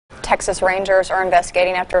Texas Rangers are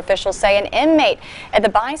investigating after officials say an inmate at the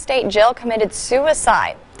bi-state jail committed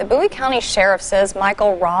suicide. The Bowie County Sheriff says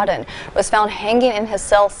Michael Rodden was found hanging in his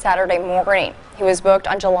cell Saturday morning. He was booked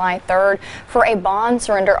on July 3rd for a bond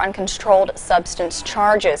surrender on controlled substance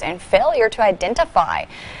charges and failure to identify.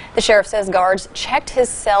 The sheriff says guards checked his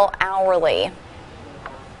cell hourly.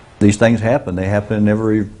 These things happen. They happen in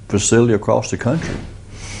every facility across the country.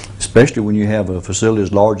 Especially when you have a facility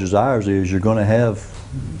as large as ours is, you're going to have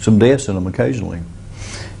some deaths in them occasionally.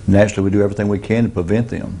 Naturally, we do everything we can to prevent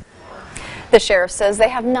them. The sheriff says they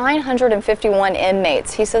have 951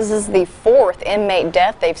 inmates. He says this is the 4th inmate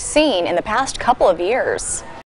death they've seen in the past couple of years.